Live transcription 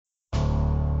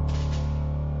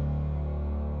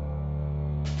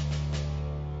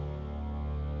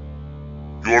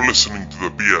You're listening to the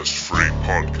BS Free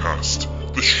podcast.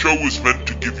 The show is meant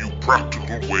to give you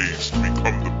practical ways to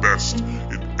become the best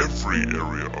in every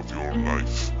area of your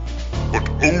life, but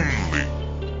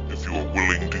only if you are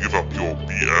willing to give up your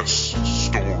BS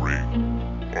story.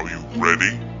 Are you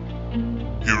ready?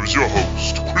 Here is your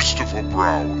host, Christopher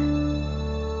Brown.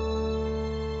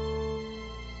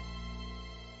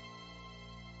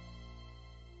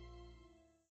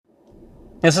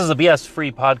 This is the BS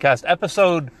Free Podcast,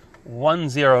 episode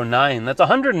 109. That's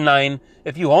 109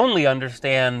 if you only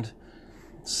understand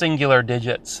singular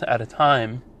digits at a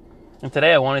time. And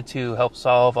today I wanted to help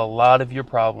solve a lot of your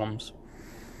problems.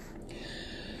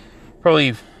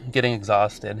 Probably getting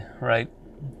exhausted, right?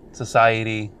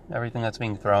 Society, everything that's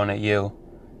being thrown at you.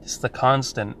 Just the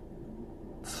constant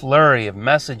flurry of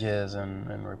messages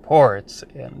and reports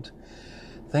and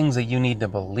things that you need to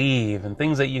believe and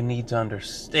things that you need to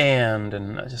understand,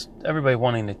 and just everybody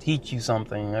wanting to teach you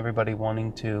something, everybody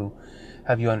wanting to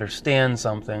have you understand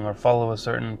something or follow a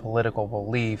certain political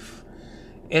belief.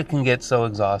 It can get so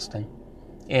exhausting.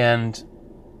 And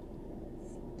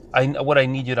what I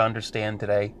need you to understand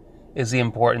today is the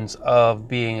importance of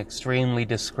being extremely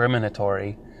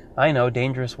discriminatory. I know,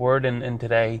 dangerous word in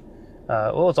today.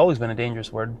 It's always been a dangerous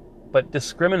word. But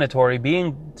discriminatory,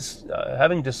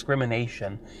 having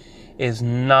discrimination is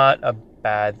not a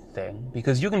bad thing,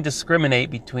 because you can discriminate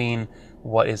between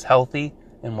what is healthy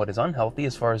and what is unhealthy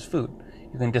as far as food.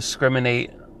 You can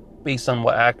discriminate based on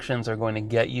what actions are going to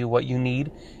get you what you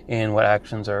need and what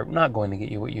actions are not going to get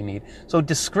you what you need. So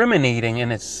discriminating in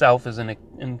itself is an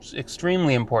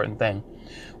extremely important thing.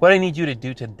 What I need you to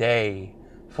do today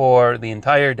for the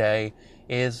entire day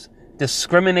is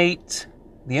discriminate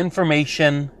the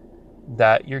information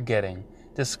that you're getting.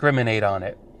 Discriminate on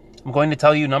it. I'm going to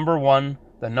tell you,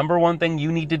 the number one thing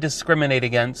you need to discriminate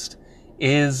against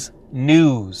is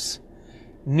news.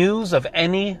 News of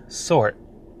any sort.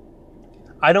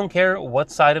 I don't care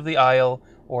what side of the aisle,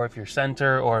 or if you're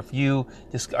center, or if you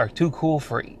just are too cool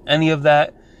for any of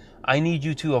that. I need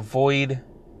you to avoid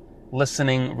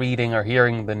listening, reading, or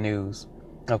hearing the news.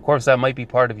 Now, of course, that might be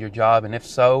part of your job, and if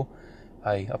so,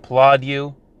 I applaud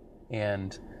you,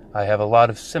 and I have a lot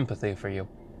of sympathy for you.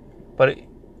 But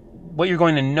what you're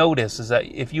going to notice is that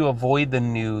if you avoid the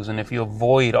news, and if you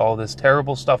avoid all this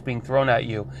terrible stuff being thrown at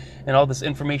you, and all this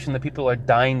information that people are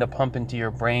dying to pump into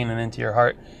your brain and into your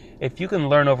heart, if you can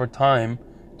learn over time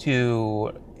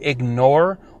to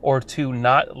ignore or to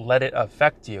not let it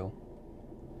affect you,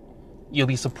 you'll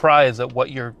be surprised at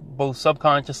what you're both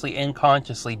subconsciously and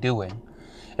consciously doing.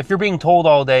 If you're being told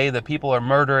all day that people are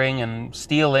murdering and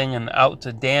stealing and out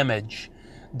to damage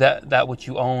that which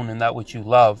you own and that which you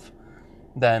love,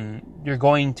 then you're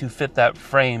going to fit that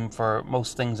frame for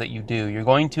most things that you do. You're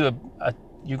going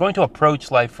to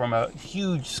approach life from a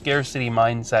huge scarcity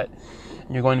mindset,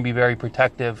 and you're going to be very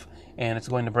protective, and it's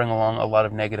going to bring along a lot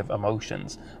of negative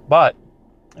emotions. But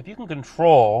if you can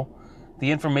control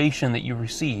the information that you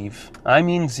receive, I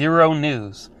mean zero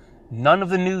news. None of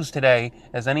the news today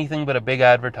is anything but a big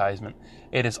advertisement.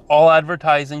 It is all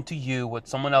advertising to you what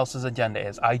someone else's agenda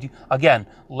is. Again,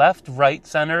 left, right,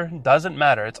 center, doesn't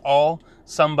matter. It's all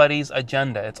somebody's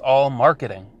agenda. It's all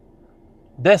marketing.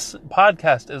 This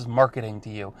podcast is marketing to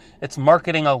you. It's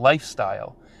marketing a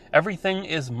lifestyle. Everything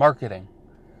is marketing.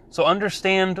 So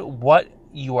understand what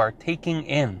you are taking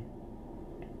in.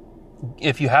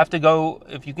 If you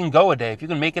can go a day, if you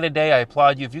can make it a day, I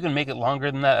applaud you. If you can make it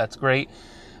longer than that, that's great.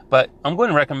 But I'm going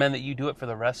to recommend that you do it for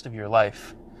the rest of your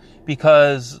life,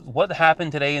 because what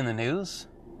happened today in the news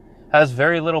has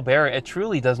very little bearing. It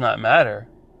truly does not matter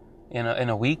in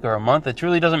a week or a month. It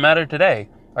truly doesn't matter today.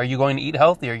 Are you going to eat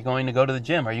healthy? Are you going to go to the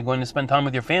gym? Are you going to spend time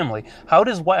with your family? How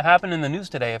does what happened in the news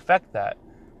today affect that?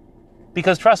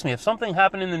 Because trust me, if something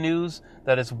happened in the news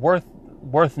that is worth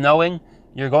knowing,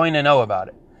 you're going to know about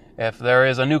it. If there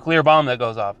is a nuclear bomb that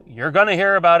goes off, you're going to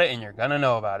hear about it and you're going to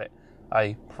know about it.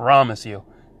 I promise you.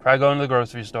 Try going to the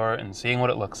grocery store and seeing what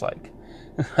it looks like.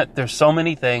 There's so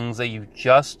many things that you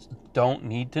just don't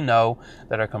need to know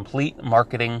that are complete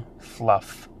marketing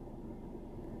fluff.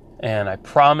 And I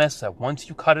promise that once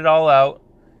you cut it all out,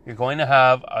 you're going to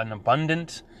have an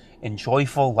abundant and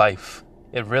joyful life.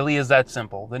 It really is that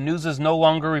simple. The news is no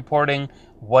longer reporting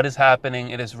what is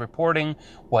happening. It is reporting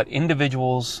what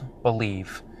individuals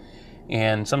believe.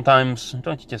 And sometimes,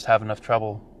 don't you just have enough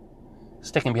trouble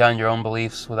sticking behind your own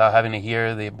beliefs without having to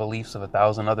hear the beliefs of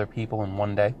 1,000 other people in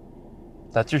one day?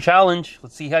 That's your challenge.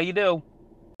 Let's see how you do.